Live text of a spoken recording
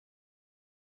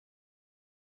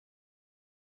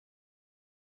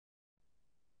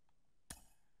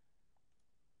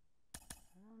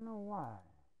know why.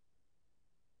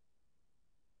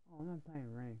 Oh, I'm not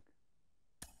playing rank.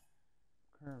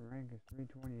 Current rank is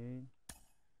 328.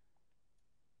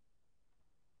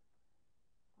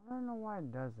 I don't know why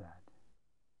it does that.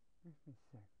 Makes me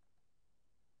sick.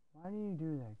 Why do you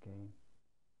do that, game?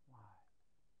 Why?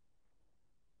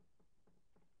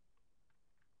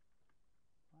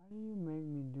 Why do you make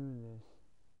me do this?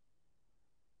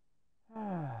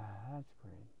 Ah, that's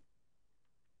great.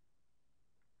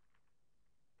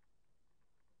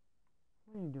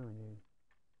 What are you doing, dude?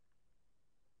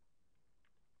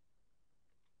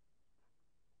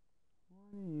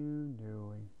 What are you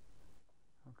doing?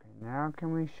 Okay, now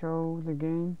can we show the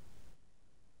game?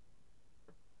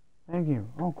 Thank you.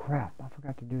 Oh crap, I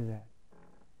forgot to do that.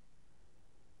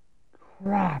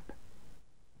 Crap!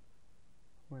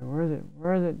 Wait, where is it?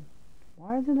 Where is it?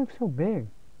 Why does it look so big?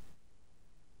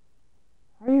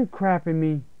 Are you crapping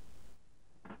me?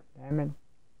 Damn it.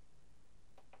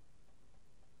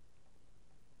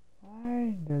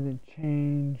 Why does it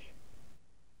change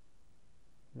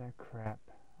that crap?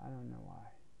 I don't know why.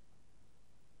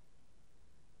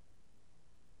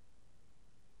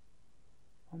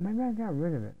 Oh, maybe I got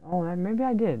rid of it. Oh, maybe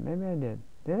I did. Maybe I did.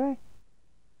 Did I?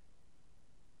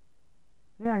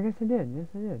 Yeah, I guess I did. Yes,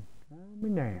 I did. I'll be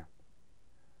damned.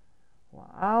 Well,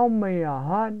 I'll be a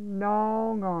hot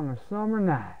dog on a summer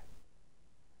night.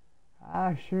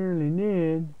 I surely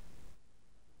did.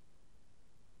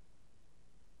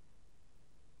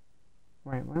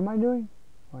 Wait, what am I doing?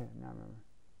 Oh, yeah, now I remember.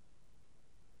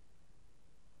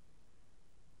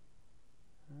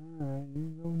 Alright, you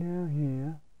go down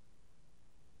here.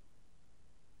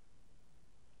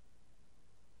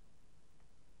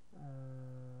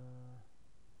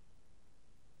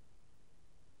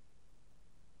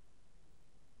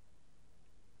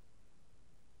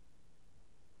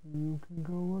 You can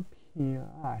go up here.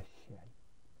 Ah, shit.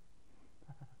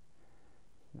 That's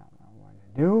not what I want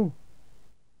to do.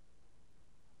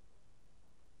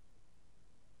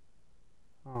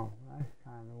 Oh, that's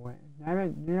kind of way. Damn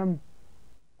it, Jim.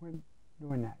 Quit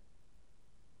doing that.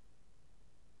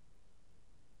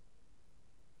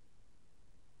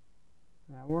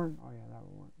 Did that work? Oh, yeah, that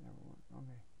would work. That would work.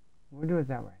 Okay. We'll do it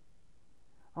that way.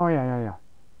 Oh, yeah, yeah, yeah.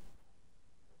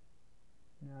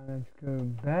 Now let's go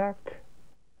back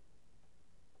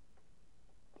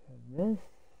to this.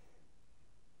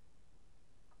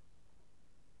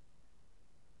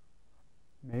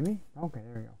 Maybe? Okay,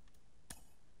 there we go.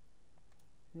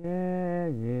 Yeah,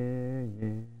 yeah,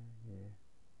 yeah, yeah.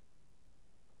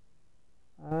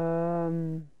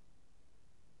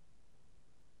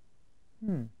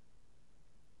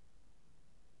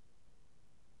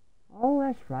 Oh,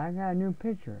 that's right. I got a new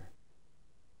picture.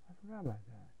 I forgot about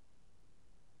that.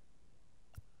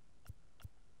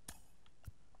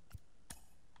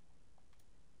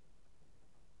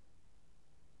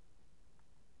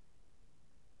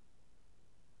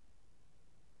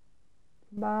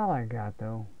 That's about all I got,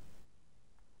 though.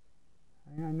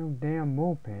 I got no damn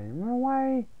bullpen. Well,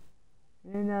 why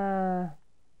it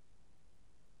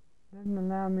doesn't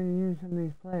allow me to use some of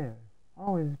these players?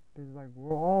 Oh, it's like,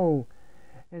 oh,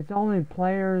 it's only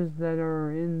players that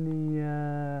are in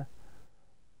the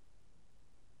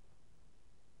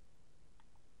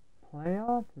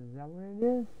playoffs? Is that what it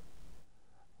is?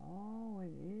 Oh,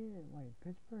 it is. Wait,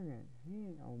 Pittsburgh?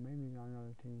 Oh, maybe he's on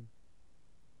another team.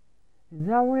 Is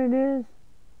that what it is?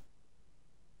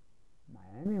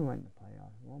 Miami went in the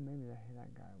playoffs. Well, maybe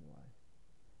that guy was.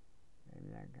 Maybe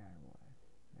that guy was.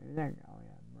 Maybe that guy. Oh,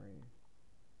 yeah, Braves.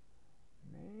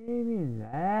 Maybe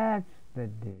that's the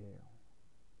deal.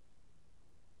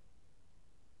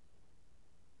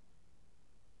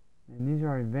 And these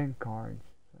are event cards.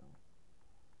 So.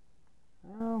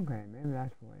 Okay, maybe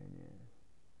that's what it is.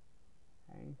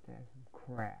 Ain't that some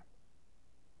crap?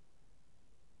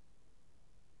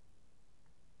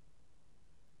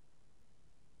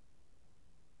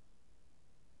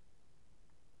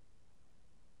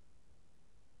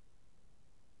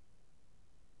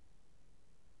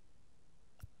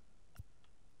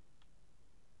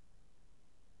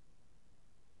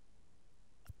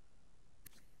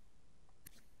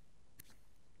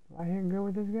 Do I hit good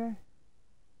with this guy?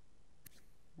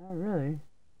 Not really.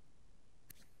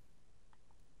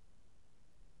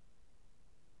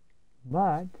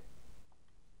 But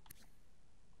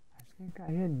I think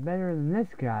I hit better than this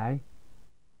guy.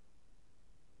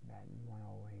 Batting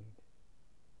 108.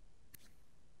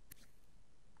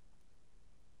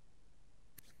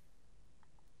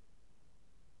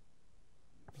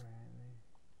 Bradley.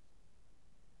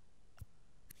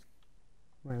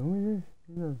 Wait, who is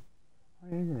this? Oh,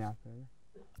 he's an outfielder.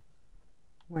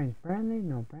 Wait, is Bradley?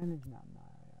 No, Bradley's not my.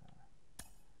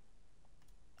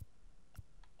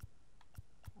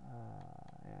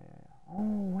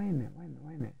 Oh, wait a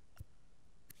minute.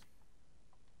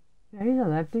 Yeah, he's a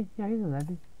lefty. Yeah, he's a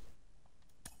lefty.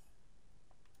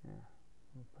 Yeah,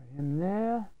 we'll put him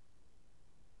there.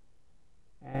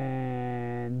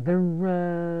 And the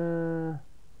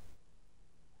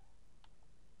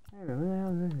wait a minute, who the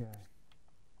hell is this guy?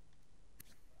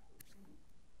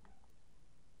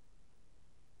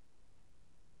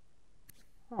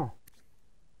 Oh.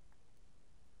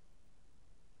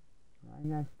 I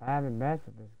got 5 at bats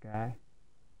with this guy.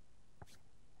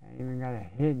 I ain't even got a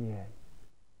hit yet.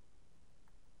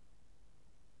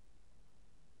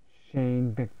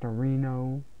 Shane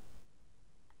Victorino.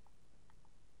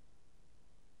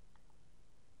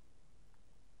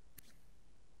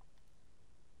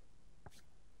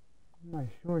 My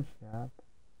shortstop.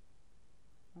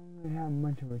 I don't really have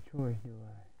much of a choice, do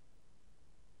I?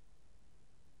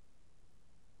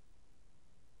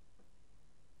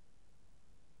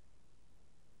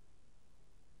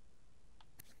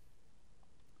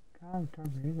 Kyle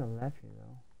Tucker, he's a lefty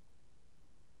though.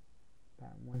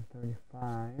 About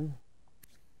 135.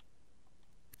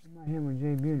 What about him with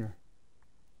Jay Buhner?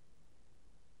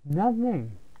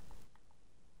 Nothing.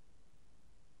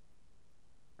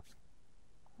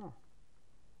 Huh.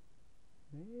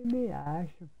 Maybe I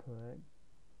should put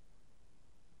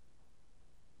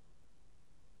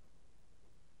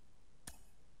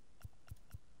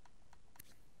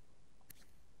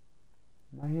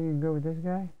am I hitting good with this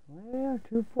guy? Well,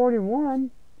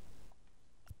 241.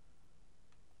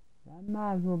 That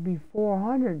might as well be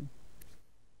 400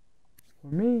 for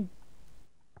me.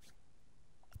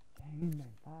 Dang, he's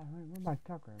been 500. What about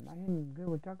Tucker? Am I hitting good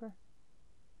with Tucker?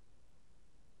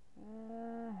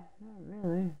 Not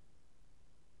really.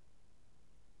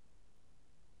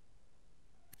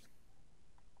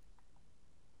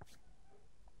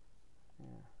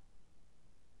 Yeah.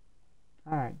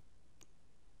 Alright.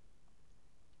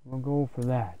 We'll go for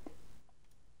that.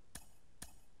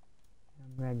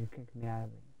 I'm glad you kicked me out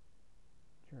of it.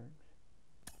 Jerks.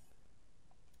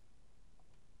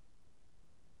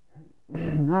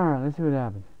 Alright, let's see what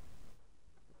happens.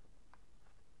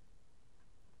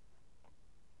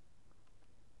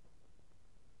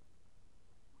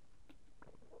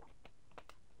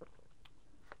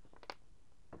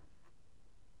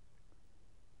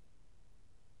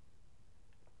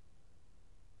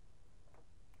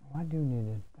 Oh, I do need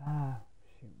it.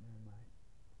 Shoot, never mind.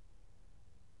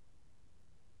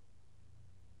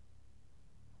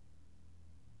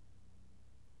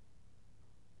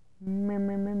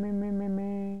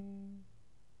 Me.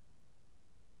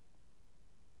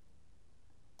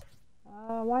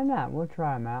 Why not? We'll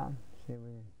try him out. See if we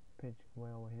can pitch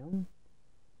well with him.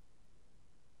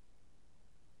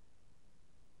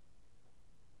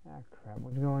 Ah, crap.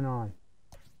 What's going on?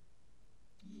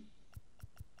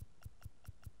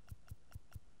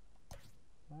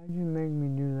 Why'd you make me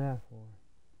do that for?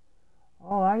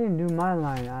 Oh, I didn't do my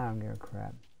line. I don't give a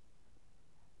crap.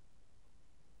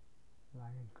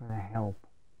 Like it's gonna help.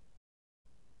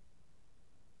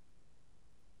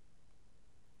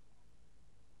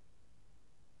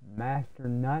 Master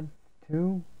Nuts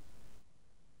 2.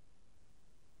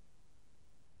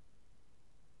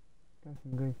 Got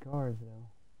some good cards though.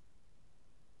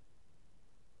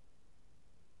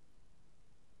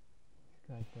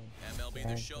 MLB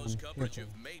The Show's coverage of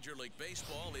Major League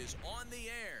Baseball is on the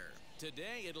air.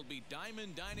 Today it'll be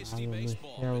Diamond Dynasty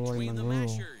Baseball between the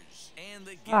Mashers and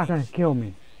the Guineas. Gonna kill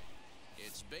me.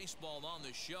 It's baseball on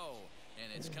the show,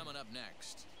 and it's coming up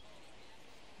next.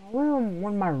 I wonder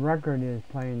what my record is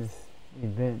playing this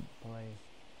event play.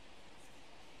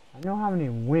 I know how many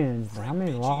wins, but how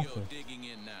many losses? Digging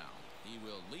in now. He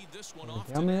will lead this one Can you off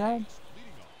tell me that? Leading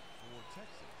off for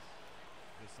Texas,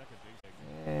 the second base.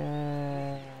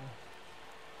 Yeah.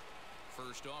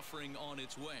 First offering on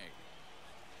its way.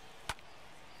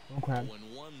 Okay.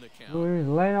 0-1 the count. Ooh, he was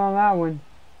late on that one.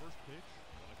 First pitch,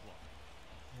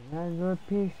 1 o'clock. That's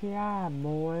good PCI,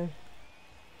 boys.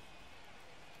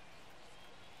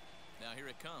 Now here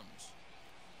it comes.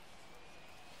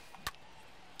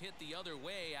 Hit the other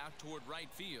way out toward right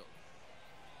field.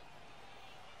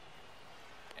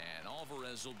 And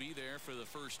Alvarez will be there for the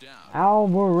first out.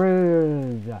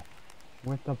 Alvarez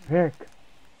with the pick.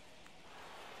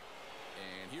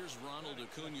 And here's Ronald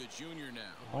Acuna Jr.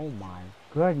 now. Oh my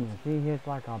goodness, he hits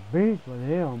like a beast with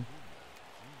him.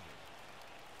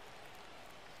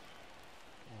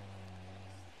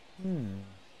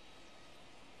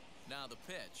 Now the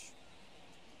pitch.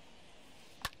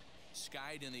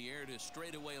 Skied in the air to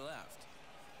straightaway left.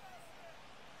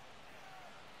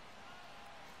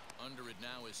 Under it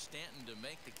now is Stanton to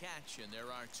make the catch, and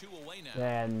there are 2 away now.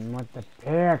 Then with the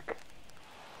pick.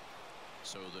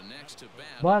 So the next to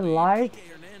bat Bud will be Light? Kike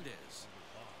Hernandez.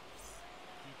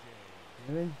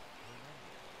 Really?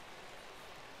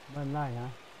 Bud Light, huh?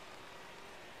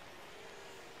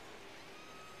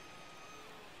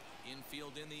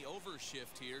 Infield in the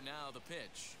overshift here. Now the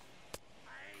pitch.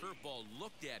 Curveball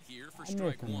looked at here for I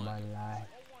strike miss him, one. Bud Light.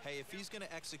 Hey, if he's going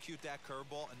to execute that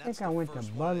curveball, and I that's think I the went to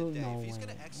first one of Bud. the day, No if he's way.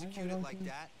 going to execute Was I it like looking?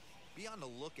 that, be on the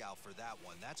lookout for that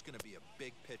one. That's going to be a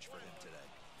big pitch for him today.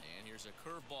 And here's a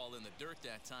curveball in the dirt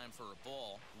that time for a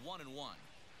ball. 1-1.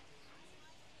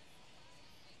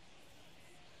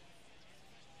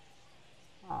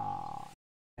 Aw.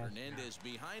 Hernandez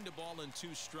behind a ball and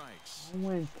 2 strikes. I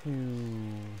went to.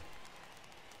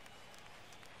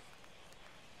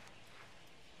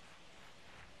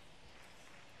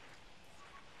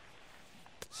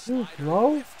 Too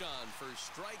slow? Whiffed on for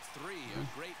strike 3.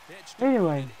 A great pitch to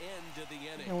Anyway, put an end to the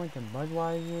I inning. went to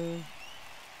Budweiser.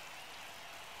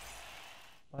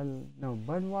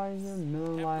 Budweiser,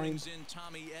 Miller That Lite. brings in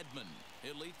Tommy Edman.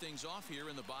 He'll lead things off here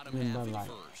in the bottom Then half Bud of the Light.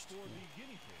 first. For the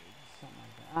Guinea Pigs, Something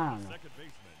like that. I don't know. second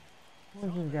baseman.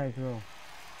 What's this guy throw?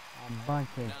 A bunch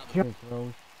Now of the- shit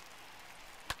throws.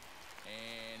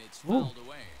 And it's Ooh. fouled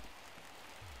away.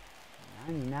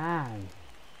 99.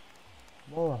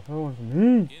 Boy, throwing some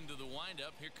heat. Into the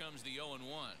windup. Here comes the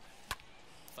 0-1.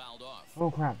 Fouled off.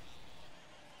 Oh crap.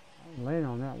 I was laying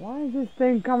on that. Why is this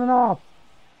thing coming off?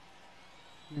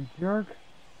 You jerk.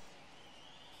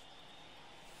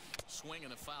 Swing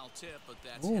and a foul tip, but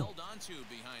that's Ooh. held onto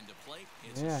behind the plate.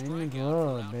 It's Yeah, a in the strikeout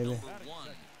glove, for out baby. number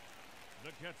 1.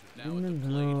 The catcher. Now In at the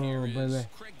the plate here glove, is baby.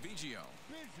 Craig Biggio.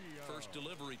 Biggio. First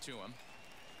delivery to him.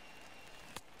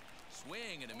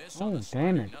 Swing and a miss Oh, on the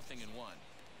damn slider. it. 0-1.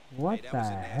 What Hey, that the was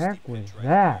a nasty heck pitch was right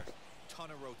that? there. Ton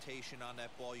of rotation on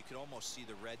that ball. You could almost see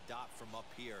the red dot from up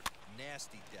here.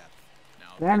 Nasty depth.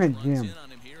 Now Damn pitch it, runs Jim. in on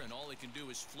him here, and all he can do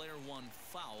is flare one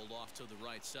fouled off to the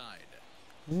right side.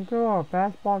 Did you throw a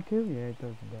fastball too? Yeah, it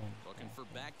throws it down. Looking for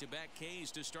back-to-back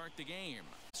Ks to start the game.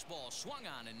 This ball swung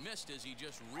on and missed as he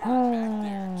just reared back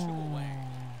there, 2 away.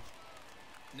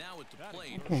 Now at the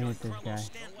plate, I can't hit this Giancarlo guy.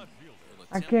 Stanton Left fielder. will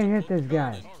I attempt can't to hit put the this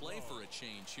gun guy. in play for a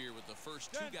change here with the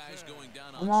first 2 guys going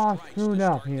down on I'm all strikes screwed to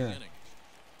up start the here. inning.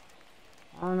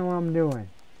 I don't know what I'm doing.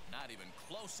 Not even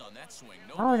close on that swing.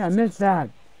 No How did I balls in miss the that?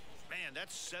 Man,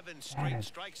 that's 7 Damn straight it.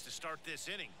 strikes to start this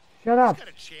inning. Shut up, He's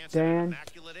got a chance at an Dan.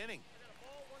 immaculate inning.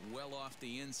 Well off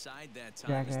the inside that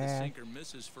time as the Jackass. sinker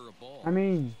misses for a ball. I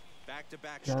mean,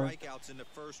 Back-to-back Jerk. strikeouts in the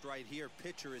first right here.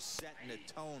 Pitcher is setting the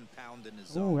tone, pounding the ooh,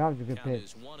 zone. that was a good Count pitch.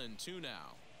 is 1-2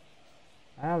 now.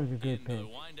 That was a good Into the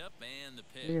pitch. windup and the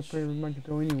You can pitch. pretty much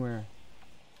go anywhere.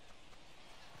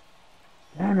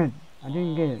 Damn it, I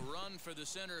didn't get it. Long run for the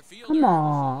center fielder. Come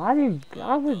on, I didn't. But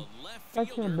I was. the left that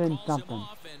should have fielder been calls him something.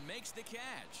 off and makes the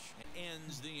catch.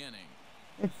 Ends the inning.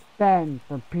 It's Stanton,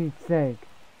 for Pete's sake.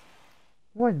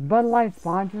 Was Bud Light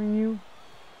sponsoring you?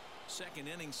 Second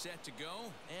inning set to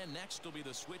go, and next will be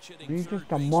the switch hitting He's third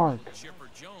just a baseman, mark. Chipper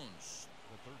Jones.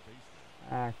 The third baseman.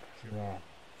 Ah, crap.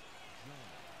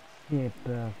 Get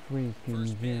the freaking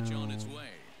First pitch on its zone. way.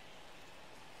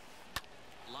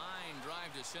 Line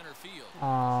drive to center field.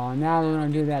 Oh, now we're That'll gonna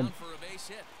get do that. down for a base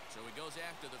hit. So he goes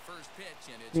after the first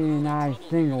pitch, and it's Being early nice trouble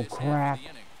single here this half of crap. the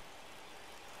inning.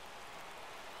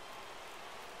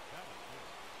 That is good.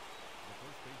 The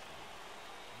first baseman.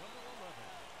 Number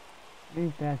 11.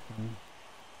 Ain't that something?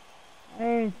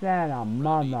 Ain't that a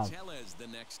Robbie mother? Tellez the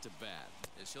next to bat,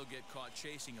 as he'll get caught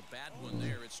chasing a bad one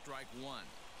there at strike 1.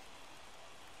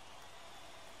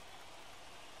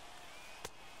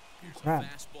 Here's a Crap.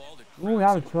 fastball that Ooh, that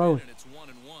crowds was it a close. bit, and it's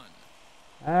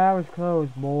 1-1. That was close,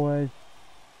 boys.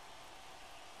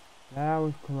 That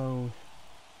was close.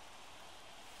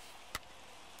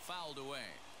 Fouled away.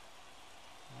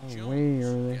 That was Jones way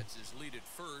early. gets his lead at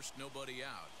first, nobody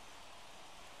out.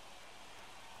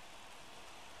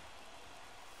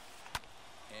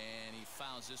 And he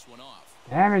fouls this one off.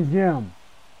 Damn it, Jim.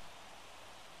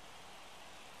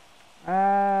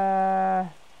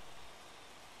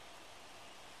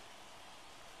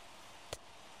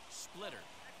 Splitter.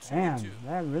 Damn, 2-2.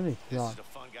 that really This sucked. is a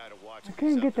fun guy to watch. I He's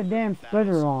can't up get the for damn big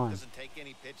splitter battles. on. Doesn't take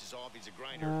any pitches off. He's a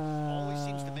grinder. Always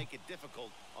seems to make it difficult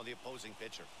on the opposing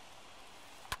pitcher.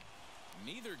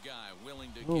 Neither guy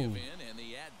willing to Ooh. give in, and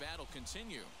the at-bat will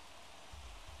continue.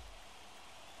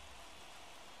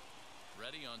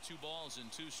 Ready on 2 balls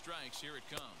and 2 strikes. Here it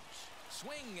comes.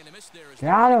 Swing and a miss there. As the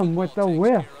Got him breaking with ball the takes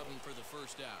whiff. care of him for the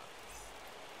first out.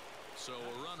 So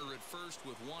a runner at first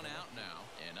with 1 out now.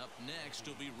 And up next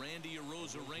will be Randy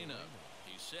Arozarena.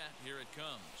 He's set. Here it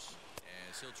comes.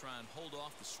 As he'll try and hold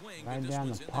off the swing, Right but this down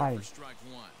one's the in there for pipe. strike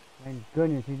 1. Thank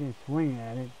goodness he didn't swing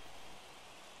at it.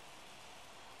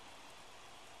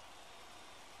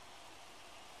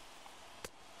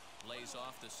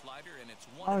 slider, and it's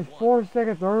I was 1-1. 4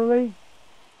 seconds early,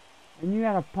 and you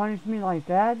had to punish me like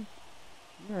that?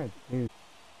 You're a dude.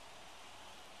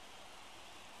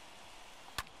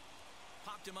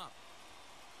 Popped him up.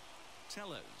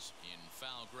 Tellez in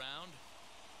foul ground.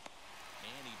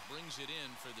 And he brings it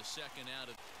in for the second out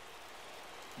of.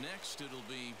 Next, it'll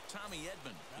be Tommy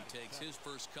Edman. He takes his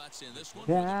first cuts in this one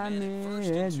with a man at first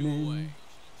and 2 away.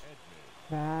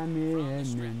 Tommy From the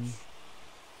stretch. Edman.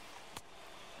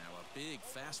 Now a big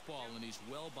fastball, and he's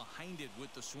well behind it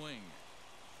with the swing.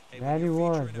 Hey, That when he you're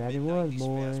was, featuring a that he was, mid-90s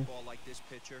boy. fastball like this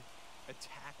pitcher,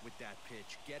 attack with that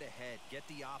pitch. Get ahead. Get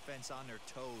the offense on their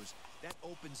toes. That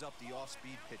opens up the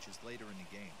off-speed pitches later in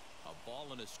the game. A ball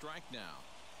and a strike now.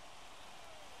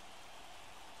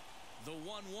 The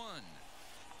 1-1.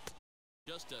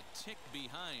 Just a tick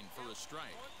behind for a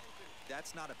strike.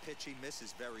 That's not a pitch he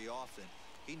misses very often.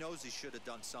 He knows he should have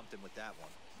done something with that one.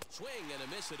 Swing and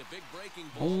a miss at a big breaking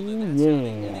ball. Oh, And that's how the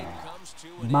inning yeah. comes to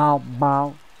an Bow, end.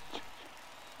 bow.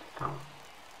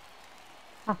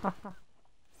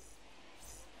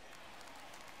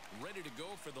 Ready to go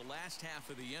for the last half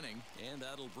of the inning, and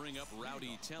that'll bring up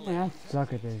Rowdy Tellez. Man, I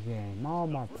suck at this game. All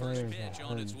my First players pitch are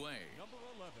on its hurting. way. Number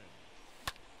 11.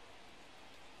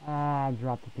 Ah, I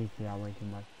dropped the pizza out way too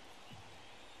much.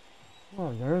 Well,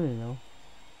 it was early though.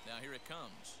 Now here it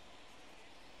comes.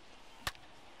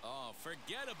 Oh,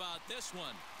 forget about this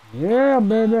one. Yeah,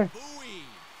 baby. Bowie.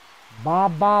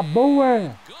 Baba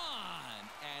Booey. Gone.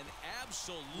 An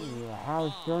absolute You a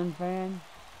Howard bomb. Stern fan?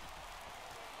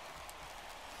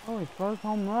 Oh, his first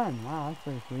home run. Wow, that's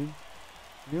pretty sweet.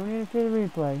 You don't need to see the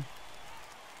replay.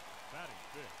 Batting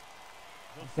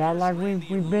fifth. It's not like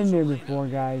we've been there before,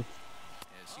 guys.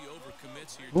 As he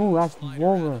overcommits here Ooh, to a that's slider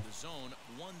vulgar. out of the zone.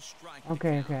 One strike to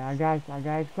Okay, count. okay, I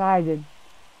got excited.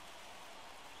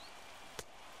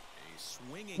 A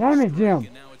swinging Damn it, strike, Jim.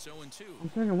 and now it's 0-2.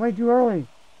 I'm swinging way too early.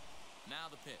 Now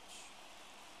the pitch.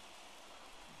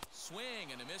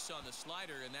 Swing and a miss on the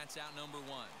slider, and that's out number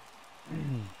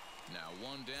 1. Now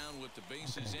 1 down with the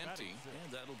bases empty,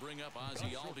 and that'll bring up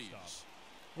Ozzie Albies.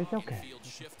 It's okay. Infield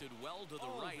shifted well to the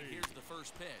right. Here's the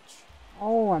first pitch.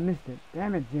 Oh, I missed it.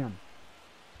 Damn it, Jim.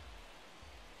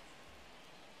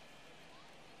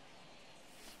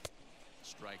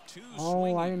 Strike 2. Oh,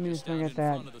 swinging I didn't mean to just swing out at in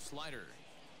that. front of the slider.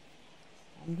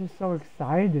 I'm just so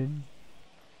excited.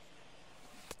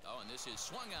 Oh, and this is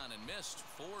swung on and missed.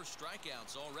 4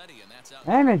 strikeouts already, and that's out.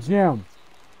 Damn number it, 2. Jim.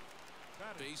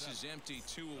 Bases empty,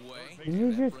 2 away. Can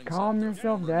you That just brings calm up the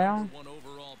yourself former down? #1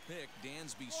 overall pick,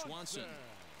 Dansby Swanson.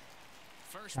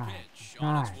 First God, pitch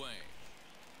on its God. way.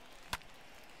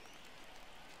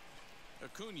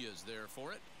 Acuna's there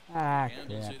for it. Ah,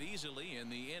 Handles crap. it easily,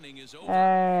 and the inning is over.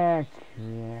 Ah,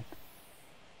 crap.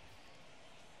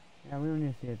 Yeah, we don't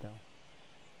need to see it, though.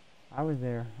 I was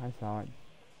there. I saw it.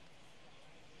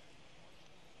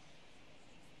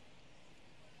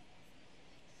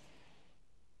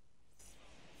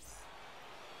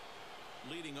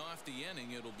 Leading off the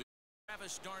inning, it'll be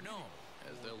Travis d'Arnaud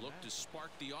as they'll look to spark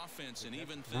the offense and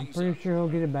even I'm things pretty up. sure he'll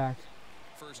get it back.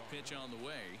 First pitch on the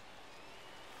way.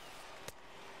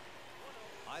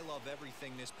 I love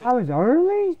everything this pitch. I was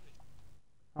early?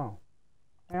 Oh.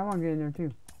 Hey, I want to get in there,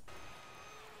 too.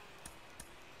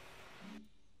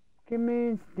 Come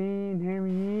in, Steen,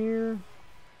 here.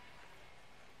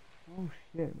 Oh,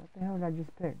 shit. What the hell did I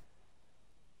just pick?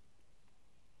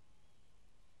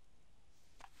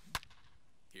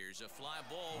 Here's a fly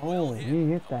ball. Oh, well he hit.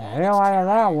 hit A the ball hell that's out of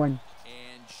that carried. one.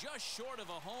 And just short of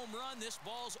a home run, this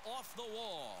ball's off the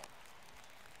wall.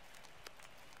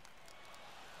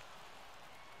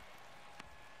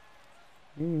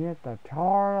 He hit the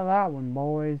tar of that one,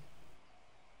 boys.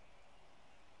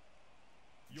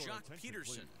 Your Jock attention,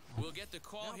 Peterson please. will get the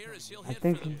call here as he'll I hit for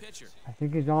think the he- pitcher. I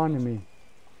think he's on to me. Peterson.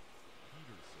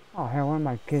 Oh, hell, what am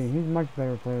I kidding? He's a much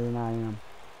better player than I am.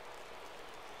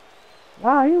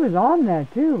 Wow, he was on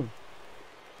that, too.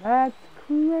 That's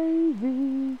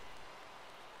crazy.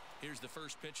 Here's the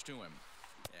first pitch to him.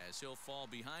 As he'll fall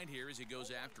behind here as he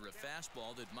goes after a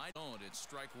fastball that might own. It's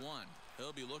strike 1.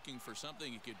 He'll be looking for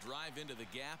something he could drive into the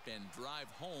gap and drive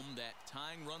home that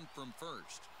tying run from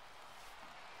first.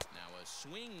 Now a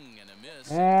swing and a miss.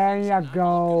 There Things you are not looking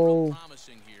go. real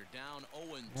promising here. Down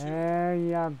 0-2. There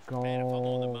you go. Man, if I'm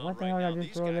on the mound What the right hell did now, I just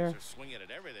these throw guys there? are swinging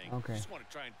at everything. Okay. Just want to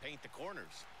try and paint the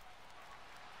corners.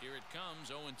 Here it comes,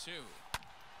 0-2.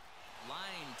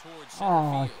 Line towards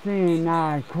Oh, center field. see, In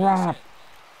nah, there, the base crap. hit.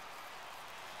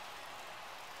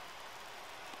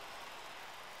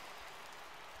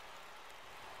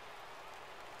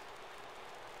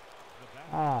 The batter,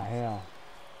 Ah, hell.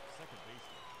 second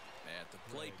baseman. At the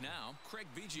plate now, Craig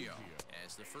Biggio.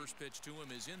 As the first pitch to him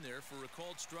is in there for a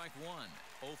called strike one.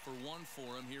 0 for 1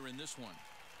 for him here in this one.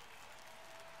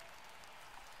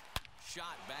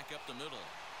 Shot back up the middle.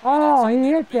 Oh, he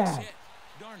hit Base that. hit.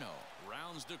 Darno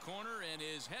rounds the corner and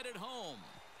is headed home.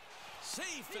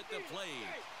 Safe at the plate.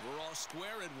 We're all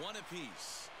square at 1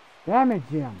 apiece. Damn it,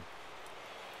 Jim.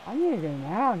 I need to get him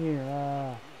out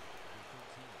here.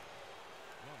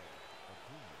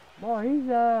 Boy, he's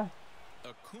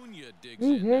Acuna digs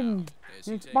he's in hitting now as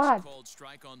he his takes spot. a called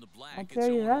strike on the black. I'll It's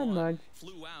tell you that 0-1. much.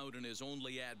 Flew out in his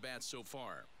only at-bat so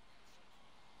far.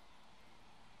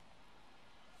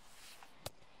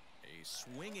 A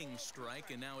swinging strike,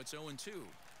 and now it's 0-2.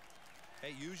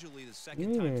 Hey, usually the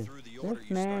second time Dude, through the order, this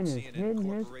you man start is seeing an hitting his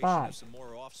incorporation spot. of some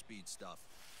more off-speed stuff.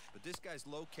 But this guy's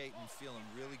locating, feeling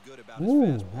really good about Ooh,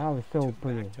 his fastball. that was so Two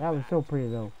pretty. back-to-back. That was so pretty,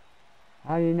 though.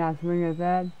 How do you not swing at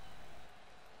that?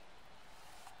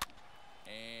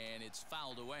 And it's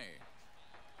fouled away.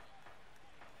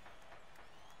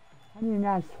 How do you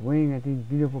not swing at these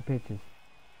beautiful pitches?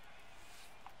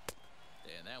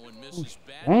 And that one misses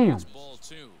bad. damn. It's ball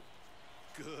 2.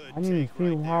 Good I didn't even take see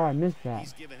right how there. I missed that.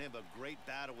 He's given him a great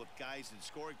battle with guys in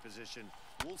scoring position.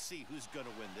 We'll see who's going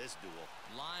to win this duel.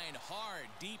 Line hard,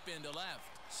 deep into left.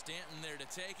 Stanton there to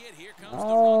take it. Here comes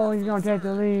Oh, the runner he's from going to take the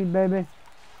third. lead, baby.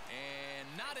 And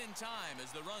not in time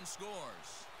as the run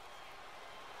scores.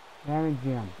 Damn it,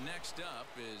 Jim. Next up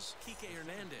is Kike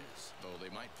Hernandez. Though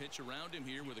they might pitch around him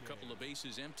here with a couple of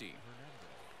bases empty.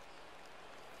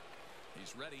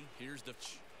 He's ready. Here's the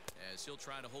as he'll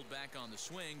try to hold back on the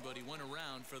swing, but he went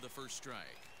around for the first strike.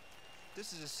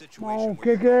 This is a on, situation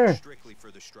where kicker. you're going strictly for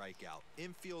the strikeout.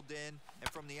 Infield in, and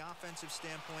from the offensive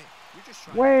standpoint, you're just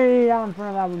trying Way to out in front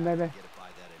of that one, baby. get it by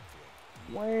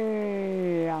that infield.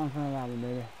 Way out in front of that one,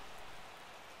 baby.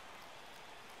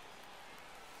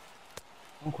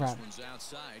 Oh, crap. This one's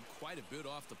outside, quite a bit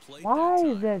off the plate. Why that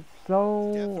is time. that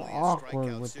so Definitely a awkward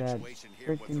strikeout with that situation here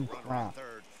with the freaking runner on crap?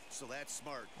 third. So that's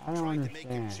smart. I don't Trying to make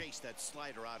him understand. chase that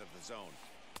slider out of the zone.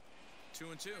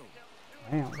 2-2.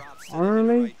 Damn. Props to the hitter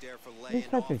Early? right there for laying He's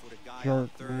such off a with a guy on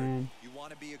jerk, third. man. You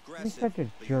want to be aggressive, such a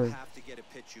but jerk. you have to get a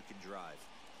pitch you can drive.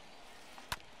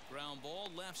 Ground ball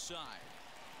left side.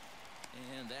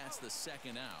 And that's the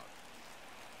second out.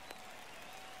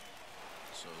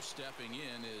 So stepping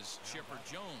in is Chipper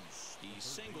Jones. He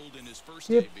singled in his first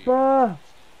debut.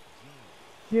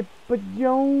 Chipper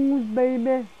Jones,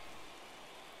 baby.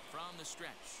 From the stretch.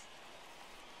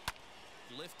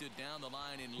 Lifted down the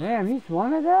line in left. Damn, he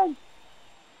swung at that?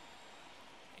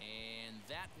 And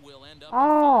that will end up a Oh.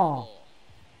 foul ball.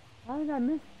 How did I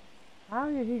miss? How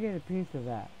did he get a piece of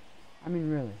that? I mean,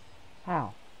 really?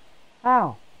 How?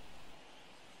 How?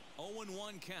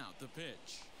 0-1 count, the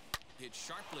pitch. Hit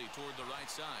sharply toward the right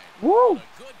side. Woo! A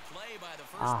good play by the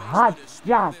first A baseman hot to steer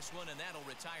shot. this one, and that'll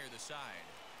retire the side.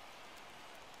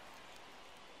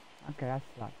 Okay, that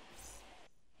sucks.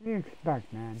 What do you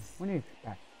expect, man? What do you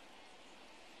expect?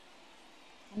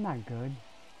 I'm not good.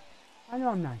 I know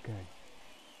I'm not good.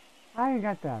 I ain't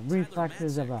got the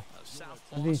reflexes of a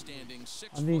Southpaw these- standing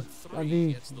 6'3", of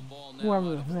these gets the ball now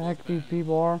whoever out the of heck these bullpen.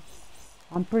 people are.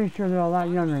 I'm pretty sure they're a lot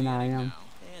younger than I am.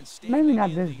 And Maybe not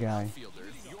standing in this the guy. outfielder,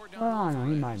 Yordan Well, I don't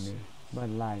know, he might Alvarez. be. But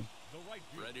like, The right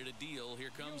field, Ready to deal. Here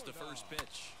comes the first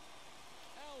pitch.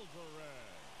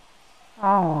 Alvarez.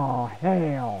 oh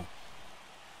hell.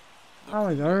 The That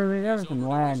was Cougar early. There is was some over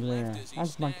to his lag left there. as he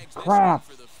That's a bunch snags of this one crap.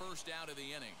 for the first out of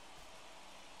the inning.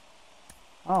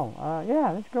 Oh,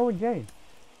 yeah, let's go with Jay.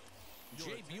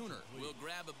 Jay Buhner will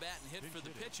grab a bat and hit for the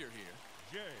pitcher here.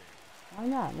 Jay. Why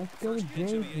not? Let's go with First pitch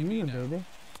Jay of the AB Buhner, now. baby.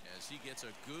 As he gets a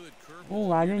good curveball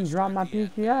Oh, I here to didn't drop start my the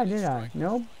at-bat. PCI, It's did I? strike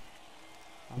Nope.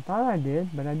 I thought I did,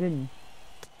 but I didn't.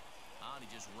 on. He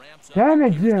just ramps up Damn and it,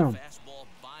 gives the Jim. fastball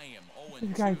by him.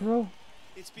 This guy 0-2. throw.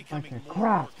 It's becoming Bunch of more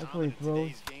crap. and more That's what he common in throws.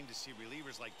 today's game to see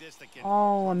relievers like this that can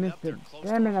Oh, I run missed up there it. close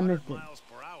Damn to it, I 100 missed it. miles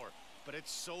per hour. But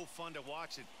it's so fun to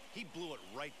watch it. He blew it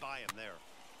right by him there.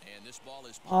 And this ball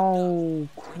is popped Oh, up.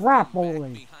 crap, Drifting back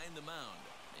bowling. behind the mound.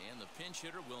 And the pinch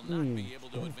hitter will not be able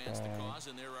to so advance the bad. cause,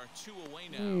 and there are two away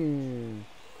now. You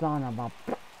son of a...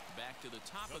 Back to the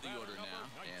top of the order now,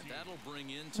 and that'll bring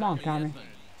in Come on, Tommy Tommy. Edman.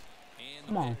 And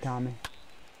Come the on, pitch. Tommy.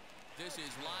 This is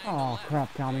line to Oh, left.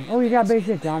 crap, Tommy. And Oh, you got that's base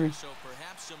in hit, Tommy. there, so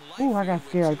perhaps some life Ooh, I here got with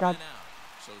scared. 2 Got- men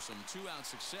out. So some 2-out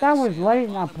success. That was and late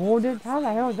and I bottom of pulled the it. third How the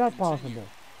frame hell is will that continue. possible?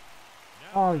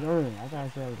 Oh, it was early. I thought I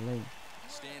said it was late.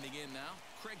 Standing in now,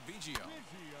 Craig Biggio.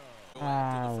 Biggio. Go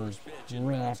after Oh, the first pitch and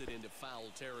bounce crap. it into foul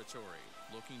territory.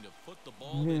 Looking to put the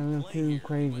ball I'm getting a in little play too here.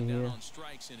 crazy He went down here. on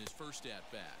strikes in his first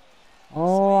at bat.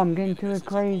 Oh, I'm getting And too as he pulls the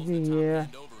crazy top here.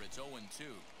 end over, it's 0-2.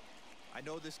 I I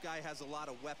know this guy has a lot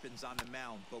of weapons on the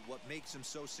mound, but what makes him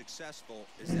so successful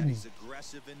is that he's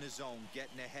aggressive in the zone,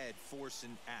 getting ahead,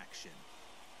 forcing action.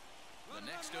 The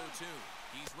next 0-2.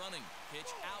 He's running. Pitch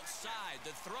outside. The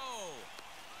throw.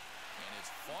 And it's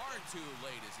far too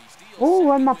late as he steals. Ooh, second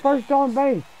on my with first ease. on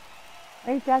base.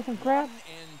 Ain't that some crap?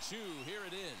 1-2. Here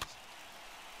it is.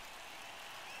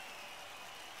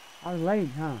 I was late,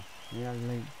 huh? Yeah, I was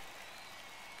late.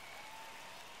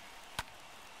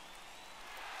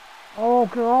 Oh,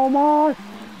 come on!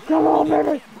 Come on,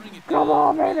 baby! Come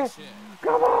on, baby!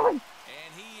 Come on! And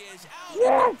he is out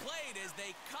Yes! at the plate as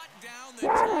they cut down the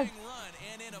Yes! tying run.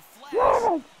 And in a flash,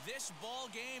 Yes! this ball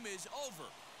game is over.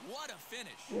 What a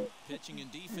finish. Pitching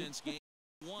and defense game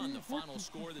 1, the final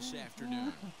score this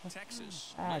afternoon.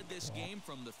 Texas led this game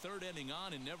from the third inning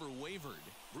on and never wavered.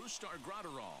 Brustar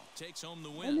Graterol takes home the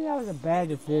win. Maybe that was a bad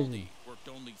Eovaldi decision. worked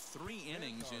only 3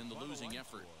 innings in the losing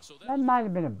effort. So That might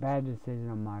have been a bad decision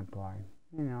on my part.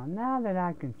 You know, now that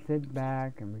I can sit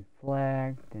back and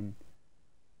reflect and...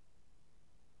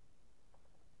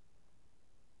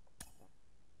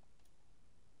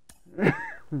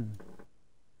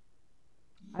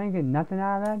 I didn't get nothing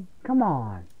out of that? Come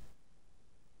on.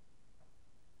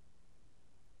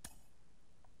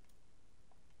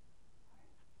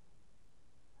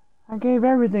 I gave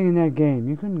everything in that game.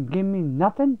 You couldn't give me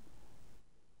nothing?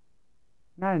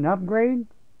 Not an upgrade?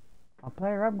 A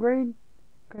player upgrade?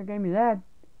 Could have gave me that.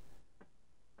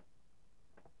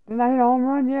 Didn't I hit a home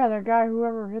run? Yeah, that guy,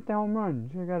 whoever hit the home run,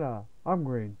 should have got a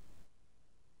upgrade.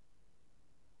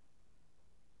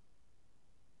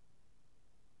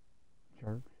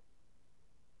 Jerks.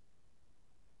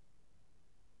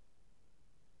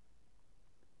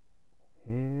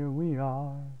 Here we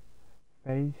are,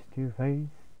 face to face.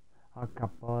 A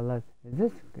couple of...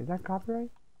 Is that copyright?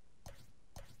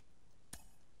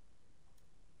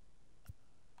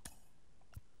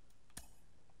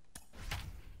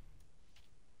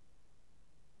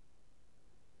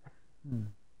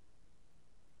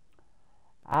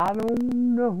 I don't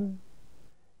know.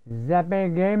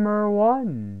 Zappy Gamer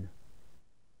 1.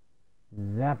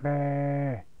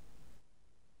 Zappy.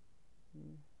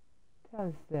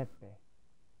 Tell Zappy.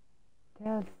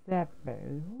 Tell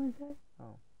Zappy. Who is that?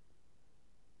 Oh.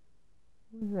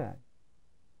 Who's that?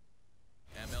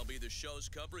 MLB The Show's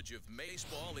coverage of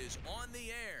baseball is on the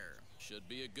air. Should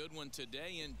be a good one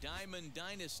today in Diamond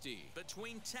Dynasty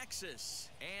between Texas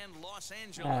and Los Ah,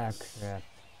 Angeles. crap.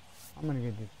 I'm gonna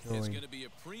get It's destroyed. going to be a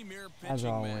premier As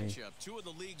pitching always. matchup. 2 of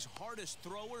the league's hardest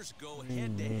throwers go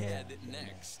head-to-head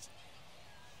next.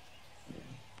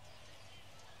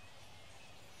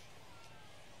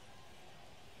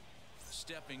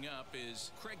 Stepping up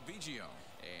is Craig Biggio,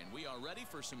 and we are ready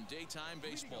for some daytime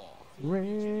baseball.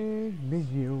 Red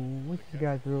video. What you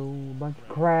got through? A bunch of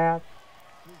crap.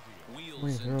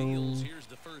 Wheels and deals. Here's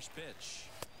the first pitch.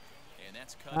 And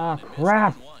that's cut Ah, on and missed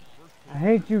crap. on 1. I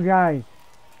hate you guys.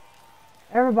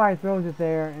 Everybody throws it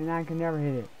there, and I can never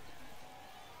hit it.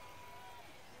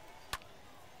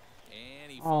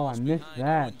 And he Oh, I falls missed behind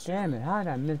that. 0-2. Damn it. How did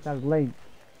I miss that late?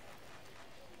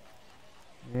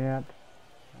 Yep.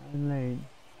 I was late.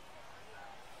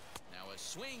 Now a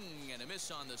swing and a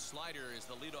miss on the slider as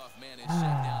the leadoff man is set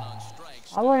down on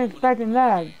strikes. I wasn't expecting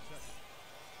that. Game.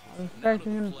 I was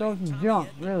expecting him to throw some junk,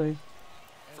 really.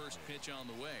 First pitch on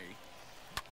the way.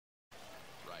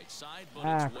 Right side, but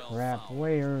Ah, it's well crap. fouled.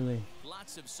 Way early.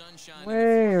 Lots of sunshine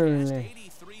Way in the forecast. early.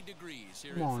 83 degrees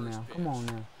here Come at on first now. pitch. Come on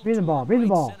now. Beat the ball. Beat the Right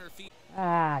ball. center field.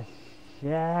 Ah,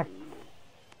 shit.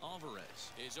 Alvarez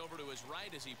is over to his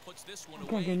right as he puts this one I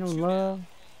away. can't get no 2 love. down.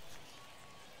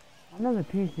 I know the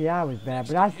PCI was bad,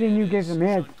 but I seen you get some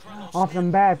hits off some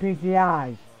bad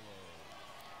PCIs.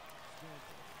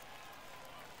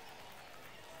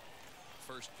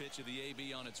 First pitch of the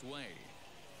AB on its way.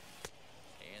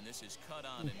 And this is cut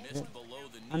on and missed below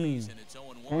the I mean, knees, and it's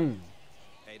 0-1. Damn.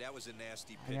 Hey, that was a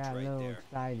nasty I pitch got a right little there.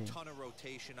 excited. Ton of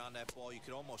rotation on that ball. You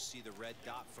could almost see the red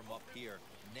dot from up here.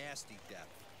 Nasty depth.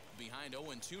 Behind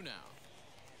 0-2 now.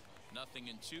 Nothing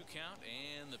in 2 count,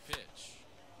 and the pitch.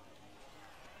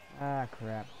 Ah,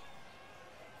 crap.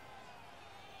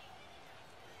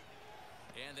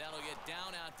 And that'll get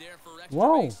down out there for extra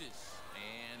Whoa. bases.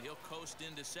 And he'll coast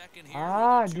into second here.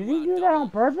 Ah, with a did he 2-out do that double. on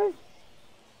purpose?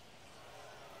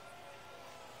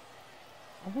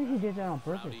 I think he did that on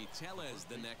purpose. Rowdy Tellez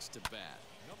the next to bat.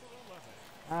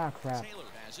 Ah, crap. Taylor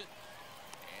has it.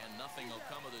 And nothing will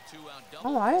come of the 2-out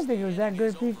double. Oh, I didn't think it was that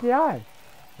good PCI.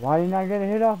 Why didn't I get a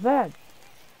hit off that?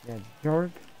 That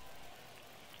jerk.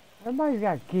 Everybody's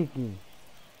got Kiki.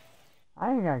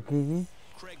 I ain't got Kiki.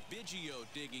 Craig Biggio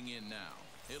digging in now.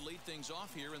 He'll lead things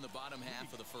off here in the bottom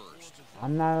half of the first.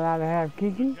 I'm not allowed to have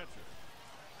Kiki.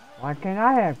 Why can't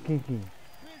I have Kiki?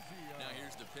 Now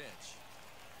here's the pitch.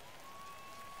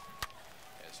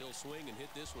 As he'll swing and hit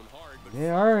this one hard, but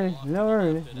They're foul early, off to they're the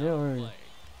early, left and they're out of early. play.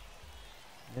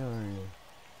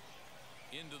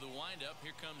 Into the windup.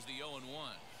 Here comes the 0-1.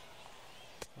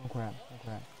 Oh crap, oh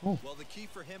crap. Ooh, Well, the key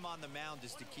for him on the mound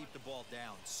is to keep the ball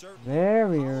down. Certainly,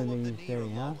 very hollow early, of the you knee say, or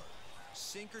huh? lower.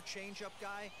 Sinker changeup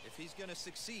guy, if he's going to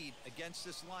succeed against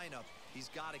this lineup, he's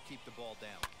got to keep the ball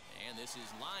down. And this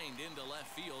is lined into left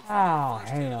field for Oh, the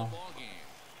first hit of hell. the ball game.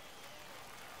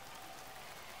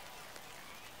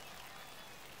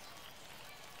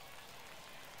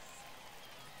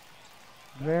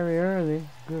 Very early.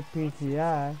 Good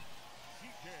PCI.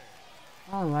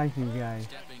 I don't like you guys.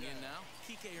 Stepping in now,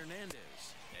 Kike Hernandez.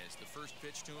 As the first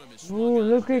pitch to him is Ooh, swung on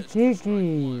look and at missed for strike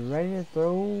Kiki. one. Ready to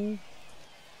throw.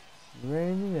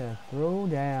 Ready to throw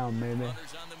down, baby.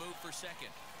 Runners on the move for second.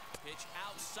 Pitch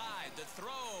outside the throw.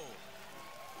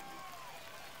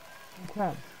 Oh,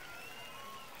 crap.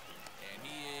 And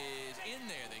he is in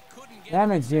there. They couldn't get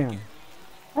Damn him it, at Jim. second.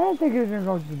 I didn't think he was going to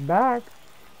go to the back.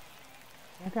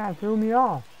 That kind of threw me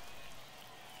off.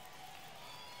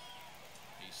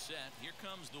 He's set. Here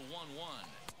comes the 1-1.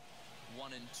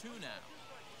 1-2 now.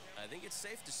 I think it's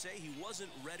safe to say he wasn't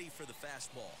ready for the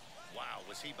fastball. Wow,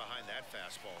 was he behind that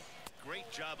fastball?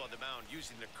 Great job on the mound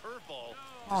using the curveball.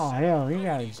 Oh, hell, he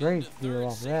got a He's great into steal third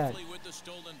off that. safely with the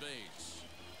stolen base.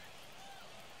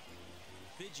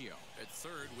 Biggio at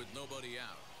third with nobody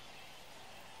out.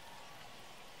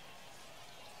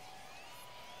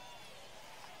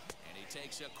 And he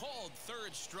takes a called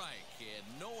third strike, and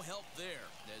no help there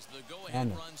as the go-ahead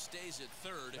Damn it. run stays at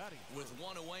third with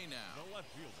one away now. The left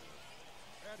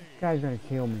fielder, Eddie This guy's going to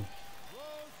kill me.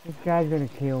 This guy's going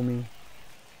to kill me.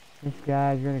 This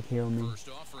guy's going to kill me. First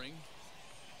offering.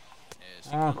 As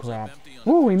he Oh, comes up crap. empty on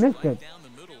a Ooh, he pitch missed right it. down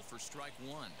the middle for strike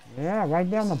one. Yeah, right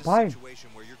down the This is a pipe. situation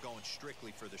where you're going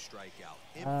strictly for the strikeout.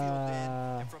 Infield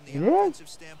in, and from the it is? offensive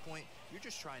standpoint, you're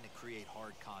just trying to create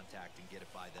hard contact and get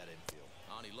it by that infield.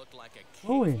 On, he looked like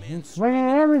a Ooh, caveman he's swinging at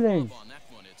swinging everything. glove on that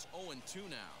one. It's 0-2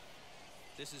 now.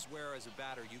 This is where, as a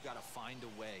batter, you got to find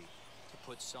a way to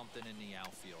put something in the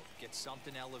outfield. Get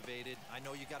something elevated. I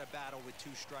know you got to battle with 2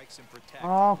 strikes and protect.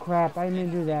 Oh, crap, If I didn't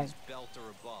mean to do that. anything is belt or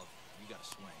above, you got to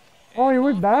swing. Oh, he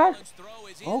was And back? Collins' throw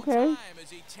is in Okay. time as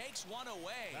he takes one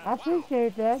away. I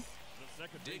appreciate that. the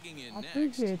second base. Digging in I next.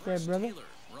 appreciate that, Chris brother. Taylor,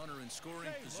 runner in scoring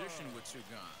position with 2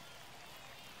 gone.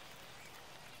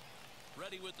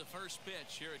 Ready with the first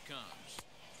pitch. Here it comes.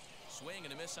 Swing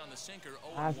and a miss on the sinker.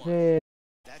 I 0-1. said,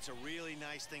 That's a really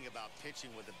nice thing about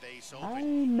pitching with the base I open.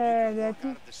 ain't You mad can at work you.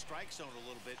 out of the strike zone a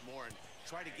little bit more and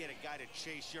try to get a guy to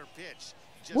chase your pitch.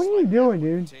 Just What are you like that doing, one.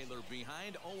 dude? Taylor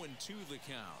behind 0-2 the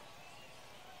count.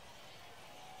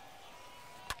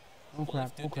 Oh, crap,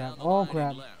 Lifted oh, crap, down the oh, line and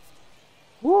crap. left.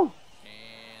 Woo!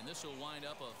 And this will wind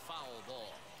up a foul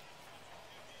ball.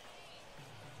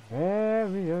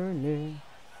 Very early.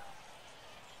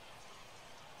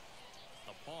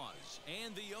 A pause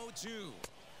and the 0-2.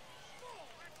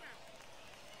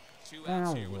 2 Oh,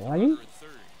 outs here with a really? runner at third.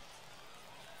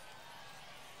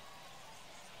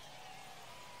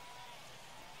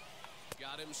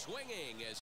 Got him swinging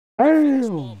as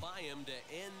fastball Damn! by him to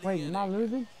end the Wait, inning. I'm not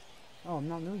losing? Oh, I'm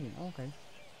not losing. Okay.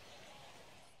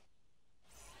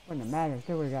 Wouldn't have mattered.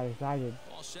 Still would have got excited.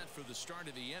 All set for the start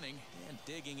of the inning, and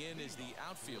digging in is the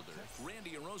outfielder,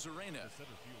 Randy Arozarena.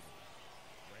 Center fielder,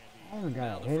 I haven't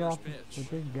Now got the a hit first off pitch. with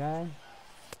this guy.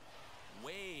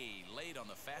 Way late on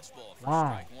the fastball for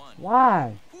Why? strike one.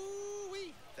 Why?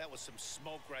 Ooh-wee. That was some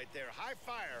smoke right there. High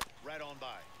fire right on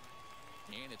by.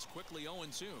 And it's quickly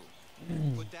 0-2.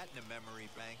 Put that in the memory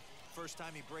bank. First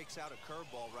time he breaks out a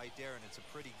curveball right there, and it's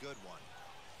a pretty good one.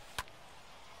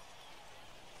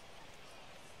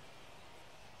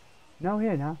 No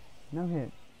hit, huh? No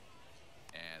hit.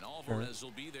 And Alvarez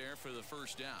will be there for the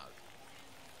first out.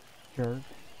 Jerk.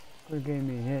 Could have gave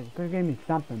me a hit. Could have gave me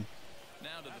something.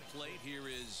 Now to the plate, here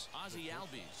is Ozzie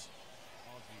Albies.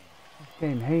 This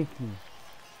game hates me.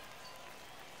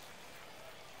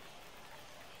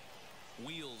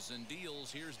 Wheels and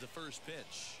deals, here's the first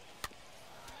pitch.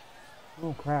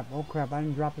 Oh crap, oh crap, I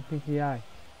didn't drop the PCI. I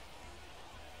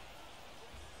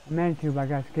meant to, but I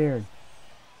got scared.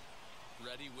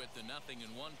 Ready with the 0-1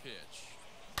 pitch.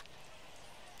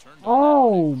 Turned on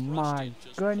Oh that one and crushed my it,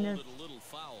 just goodness. pulled it a little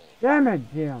foul. Damn it,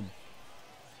 Jim.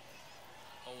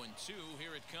 0-2,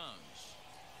 here it comes.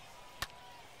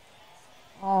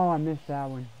 Oh, I missed that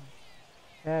one.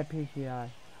 Bad PCI.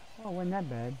 Oh, it wasn't that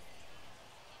bad.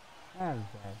 That was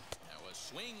bad. Now a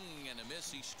swing and a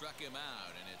miss, he struck him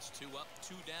out, and it's 2 up,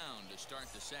 2 down to start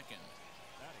the second.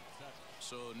 batting second.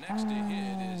 So next to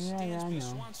hit is yeah, I Dansby know.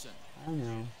 Swanson. I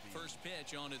know. First first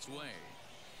pitch on its way.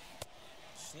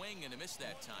 Swing and a miss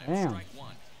that time. Damn. Strike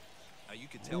one. Now you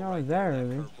could tell know right that there that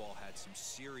really. curveball had some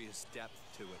serious depth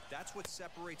to it. That's what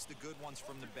separates the good ones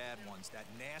from the bad ones. That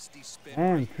nasty spin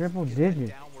Damn, rate. triple You get that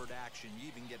digits. downward action. You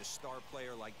even get a star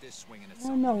player like this swinging at I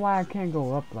don't know something. why I can't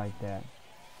go up like that.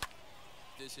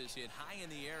 This is hit high in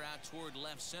the air out toward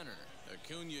left center.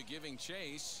 Acuna giving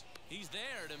chase. He's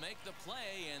there to make the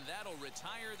play, and that'll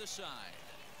retire the side.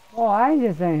 Oh, I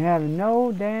just ain't having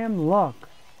no damn luck.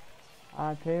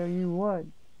 I tell you what.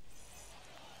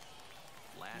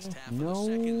 Last half No of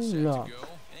the second set luck. to go,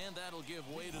 and that'll give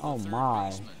way to the Oh, third my.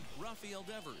 baseman, Rafael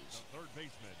Devers. The third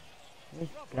baseman, This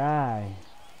guy.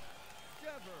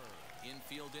 Devers.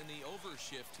 Infield in the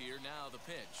overshift here. Now the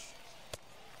pitch.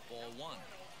 Ball one.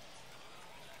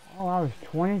 Oh, I was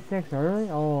 26 early?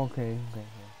 Oh, okay. Okay.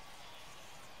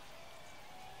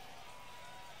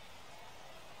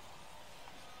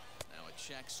 Now a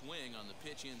check swing on the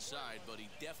pitch inside, but he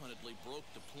definitely broke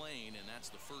the plane, and that's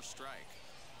the first strike.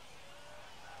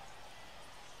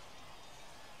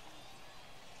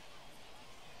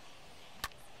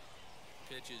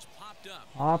 Pitch is popped up.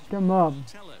 Popped him up.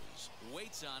 Tellez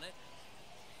waits on it.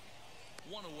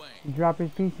 One away. He dropped his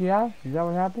PCI? Is that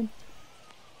what happened?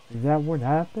 Is that what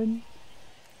happened?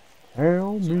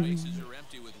 Tell Two me. bases are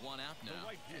empty with one out now,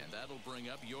 and that'll bring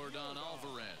up Yordan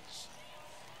Alvarez.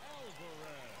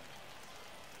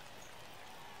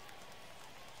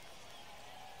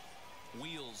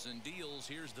 Wheels and deals.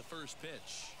 Here's the first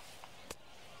pitch.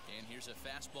 And here's a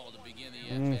fastball to begin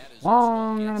the And at-bat. as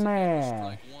swung this one and gets a in for miss.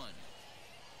 strike one.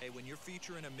 Hey, when you're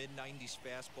featuring a mid-90s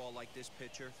fastball like this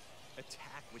pitcher,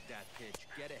 attack with that pitch.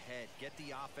 Get ahead. Get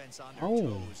the offense on their Oh.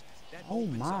 toes. That Oh,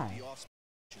 opens my. up the off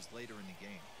pitches later in the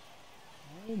game.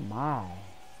 Oh my.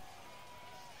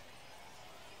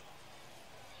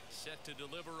 Set to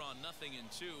deliver on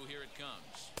 0-2. Here it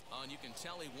comes. And you can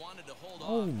tell he wanted to hold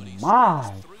Oh, off, but he my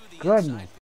swings through the goodness. inside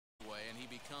way, and he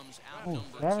becomes out Oh,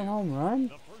 number 7 two. home runs?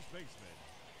 The first baseman,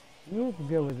 He is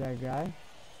good with that guy.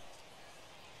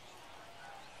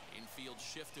 Infield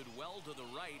shifted well to the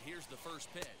right. Here's the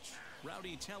first pitch.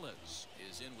 Rowdy Tellez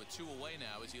is in with two away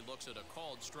now as he looks at a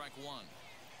called strike one.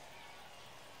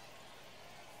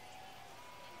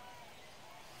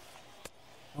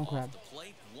 Oh crap. Off the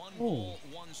plate, one Oh. ball,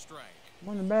 one strike.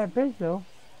 Wasn't a bad pitch though.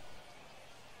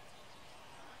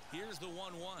 Here's the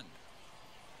 1-1.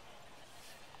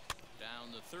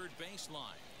 Down the third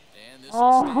baseline. And this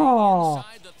will stay Oh.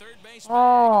 inside the third base bag.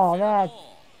 Oh, A fair that's-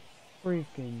 ball.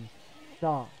 Freaking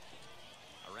suck.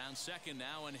 Around second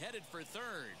now and headed for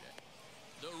third.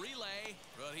 The relay,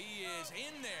 but he is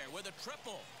in there with a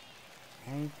triple.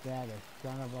 Ain't that a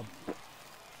son of a...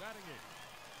 batting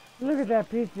it, Look at that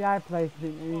PCI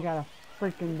placement and you got a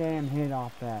freaking damn hit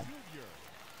off that. Junior.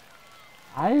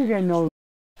 I didn't get no...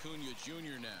 Cunha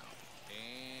Jr. now.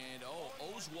 And,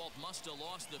 Oswalt must have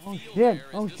lost the Oh, field shit. there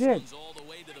as Oh, this shit. one's all the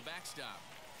way to the backstop.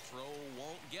 Throw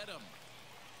won't get him.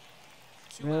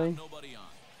 Two Really? out, nobody on.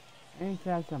 Ain't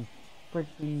that some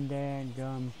freaking damn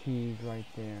gum cheese right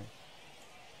there.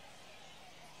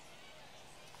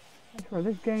 I swear,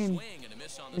 this game... Swing and a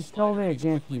miss on the is slider. totally He's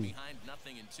against quickly me. behind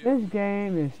 0-2. This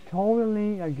game is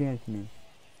totally against me.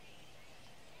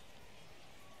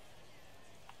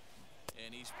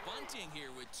 And he's bunting here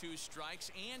with two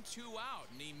strikes and two out.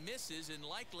 And he misses and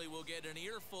likely will get an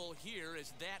earful here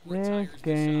as that This retires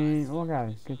game... the side. Oh, I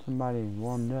gotta get somebody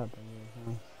warmed up. I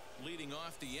guess, huh? Leading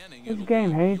off the inning, This it'll game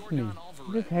be hates me.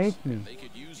 Yordan This hates me. And they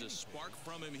could use a spark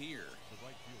from him here. The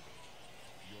right fielder,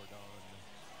 Yordan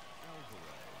Alvarez.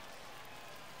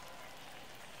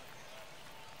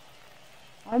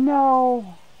 I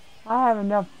know I have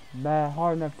enough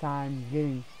hard enough time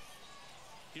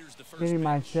Here's the first getting pitch.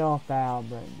 myself out,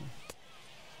 but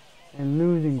and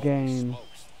losing Holy games.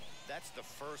 smokes. That's the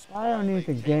first I don't ball need they've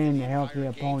the taken game the to help entire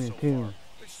the game opponent, so too. far.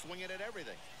 They're swinging at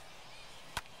everything.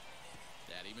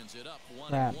 That evens it up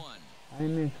Crap. 1-1. I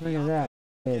didn't mean to swing at that.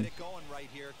 Get it going right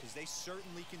here because they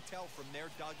certainly can tell from their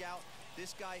dugout.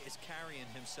 This guy is carrying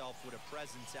himself with a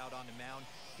presence out on the mound.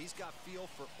 He's got feel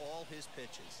for all his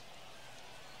pitches.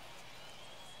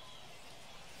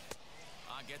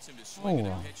 Gets him to swing and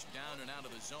Oh. a pitch down and out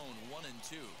of the zone.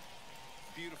 1-2.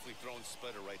 Beautifully thrown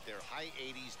splitter right there. High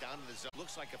 80s down to the zone.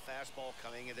 Looks like a fastball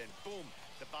coming, and then boom,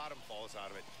 the bottom falls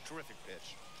out of it. Terrific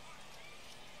pitch.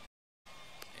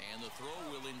 And the throw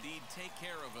will indeed take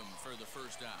care of him for the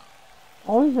first out.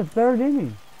 Oh, this is the third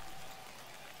inning.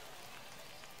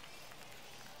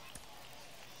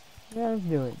 Yeah, let's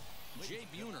do it. Jay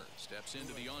Buhner steps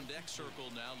into the on-deck circle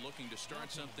now, looking to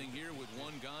start something here with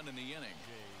one gone in the inning.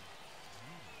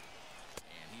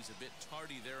 And he's a bit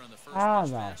tardy there on the first How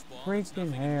pitch the fastball. It's freaking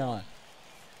 0-1. hell?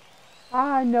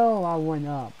 I know I went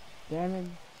up. Damn it.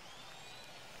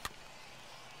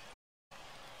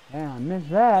 Damn, I missed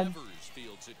that. Evers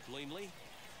fields it cleanly.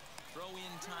 Throw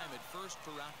in time at first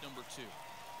for route number 2.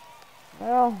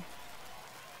 Well,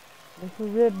 this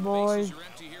is it, boys. Bases are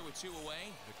empty here with 2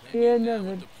 away. The end now of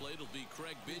at it. the plate will be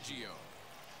Craig Biggio.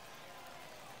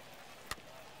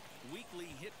 Weekly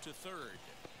hit to third.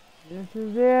 This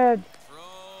is it.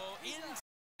 Throw in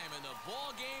time, and the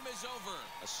ball game is over.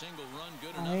 A single run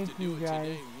good I enough hate to do you it guys.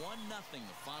 today. 1-0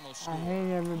 the final score. I hate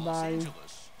Los everybody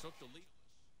Angeles took the lead.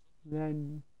 that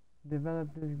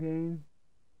developed this game.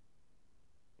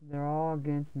 They're all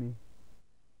against me.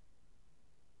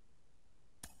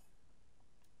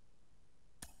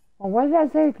 Oh, what did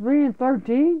that say? 3 and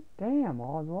 13? Damn,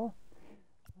 Oswald.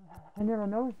 I never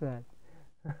noticed that.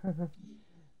 Well,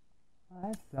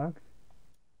 that sucks.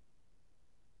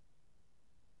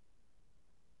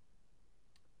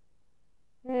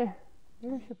 Yeah,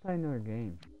 maybe I should play another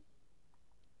game.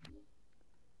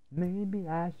 Maybe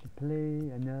I should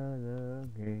play another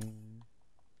game.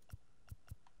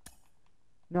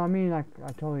 No, I mean like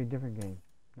a totally different game.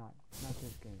 Not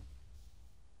this game.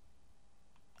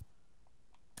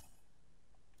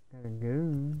 Got a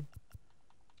goon.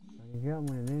 Already got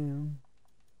one of them.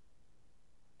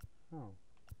 Oh.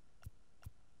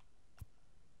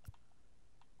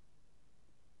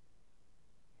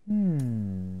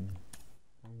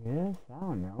 I guess. I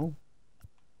don't know.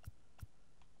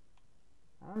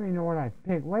 I don't even know what I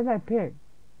picked. What did I pick?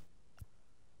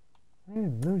 I think it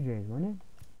was Blue Jays, wasn't it?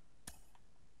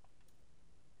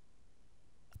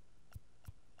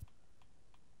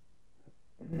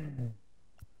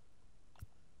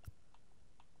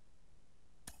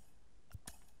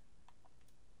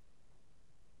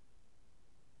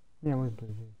 Yeah, it was Blue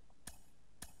Jays.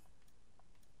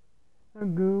 A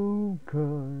go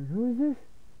card. Who is this?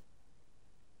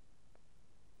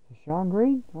 Is it Sean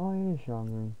Green? Oh, it is Sean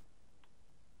Green.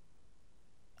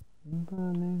 I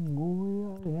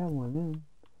already have one of them.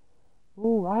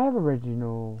 Oh, I have a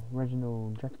Reginald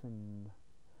Jackson.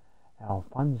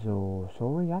 Alfonso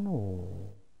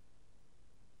Soriano.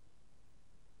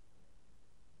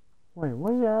 Wait,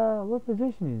 what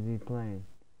position is he playing?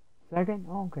 Second?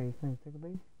 Oh, okay, he's playing second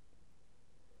base.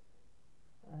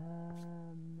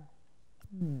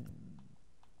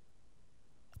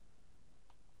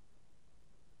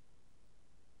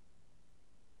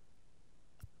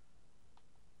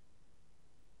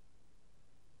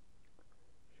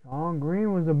 Sean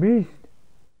Green was a beast.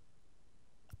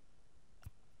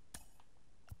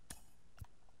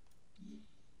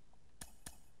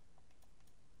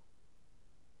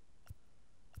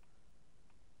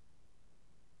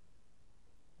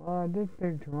 Well, I did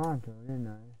pick Toronto, didn't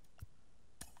I?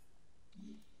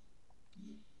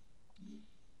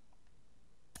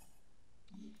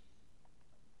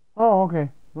 Oh, okay.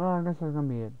 Well, I guess that's gonna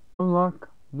be it. No luck,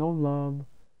 no love.